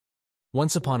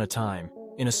Once upon a time,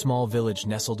 in a small village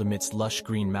nestled amidst lush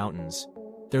green mountains,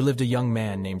 there lived a young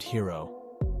man named Hiro.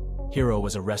 Hiro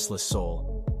was a restless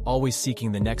soul, always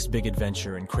seeking the next big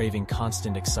adventure and craving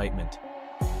constant excitement.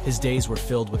 His days were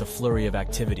filled with a flurry of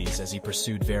activities as he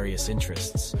pursued various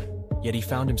interests, yet he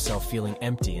found himself feeling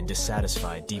empty and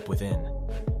dissatisfied deep within.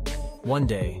 One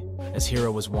day, as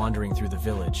Hiro was wandering through the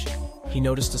village, he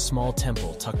noticed a small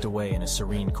temple tucked away in a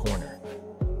serene corner.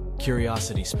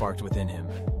 Curiosity sparked within him,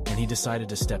 and he decided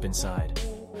to step inside.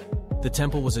 The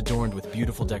temple was adorned with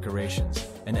beautiful decorations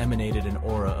and emanated an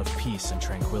aura of peace and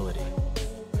tranquility.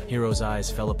 Hiro's eyes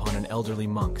fell upon an elderly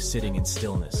monk sitting in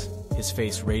stillness, his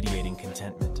face radiating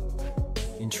contentment.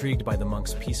 Intrigued by the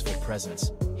monk's peaceful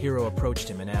presence, Hiro approached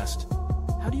him and asked,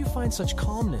 "How do you find such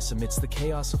calmness amidst the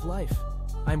chaos of life?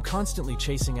 I am constantly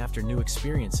chasing after new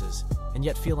experiences, and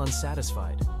yet feel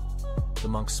unsatisfied." The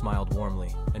monk smiled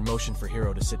warmly and motioned for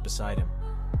Hiro to sit beside him.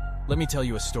 "Let me tell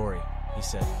you a story," he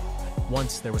said.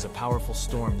 "Once there was a powerful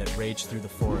storm that raged through the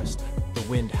forest. The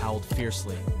wind howled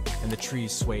fiercely, and the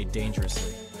trees swayed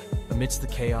dangerously. Amidst the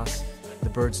chaos, the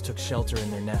birds took shelter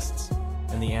in their nests,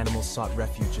 and the animals sought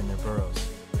refuge in their burrows.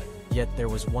 Yet there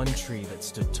was one tree that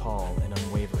stood tall and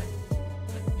unwavering."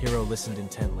 Hiro listened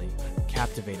intently,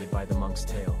 captivated by the monk's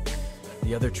tale.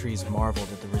 The other trees marveled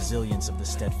at the resilience of the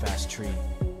steadfast tree.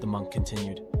 The monk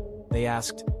continued. They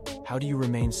asked, "How do you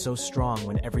remain so strong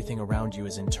when everything around you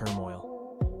is in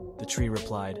turmoil?" The tree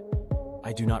replied,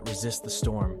 "I do not resist the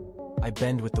storm. I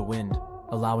bend with the wind,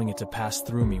 allowing it to pass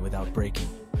through me without breaking.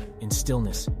 In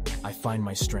stillness, I find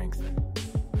my strength."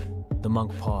 The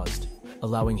monk paused,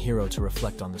 allowing Hiro to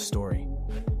reflect on the story.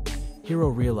 Hiro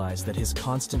realized that his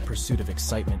constant pursuit of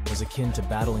excitement was akin to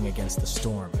battling against the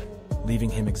storm, leaving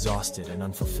him exhausted and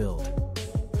unfulfilled.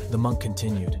 The monk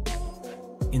continued,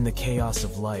 "In the chaos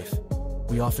of life,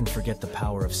 we often forget the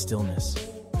power of stillness.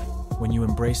 When you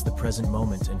embrace the present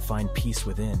moment and find peace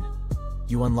within,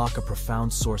 you unlock a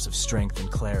profound source of strength and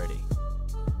clarity.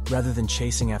 Rather than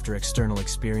chasing after external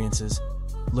experiences,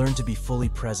 learn to be fully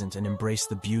present and embrace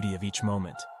the beauty of each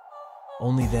moment.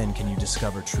 Only then can you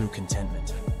discover true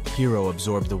contentment." Hiro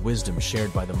absorbed the wisdom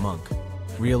shared by the monk,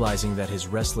 realizing that his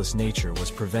restless nature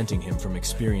was preventing him from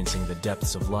experiencing the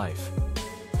depths of life.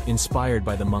 Inspired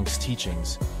by the monk's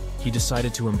teachings, he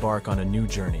decided to embark on a new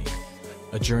journey,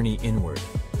 a journey inward.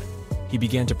 He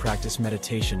began to practice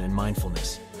meditation and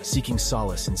mindfulness, seeking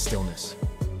solace in stillness.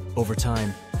 Over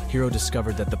time, Hiro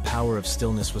discovered that the power of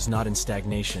stillness was not in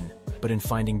stagnation, but in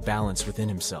finding balance within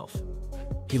himself.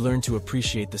 He learned to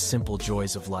appreciate the simple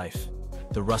joys of life,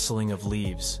 the rustling of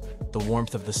leaves, the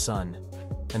warmth of the sun,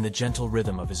 and the gentle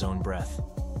rhythm of his own breath.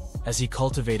 As he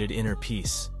cultivated inner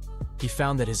peace, he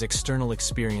found that his external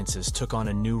experiences took on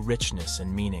a new richness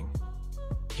and meaning.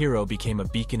 Hiro became a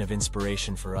beacon of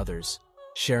inspiration for others,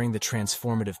 sharing the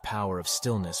transformative power of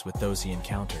stillness with those he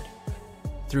encountered.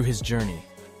 Through his journey,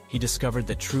 he discovered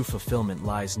that true fulfillment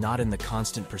lies not in the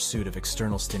constant pursuit of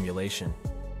external stimulation,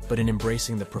 but in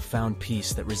embracing the profound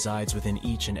peace that resides within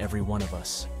each and every one of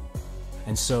us.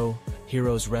 And so,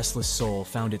 Hiro's restless soul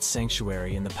found its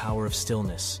sanctuary in the power of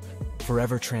stillness,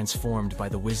 forever transformed by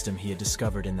the wisdom he had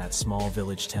discovered in that small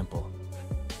village temple.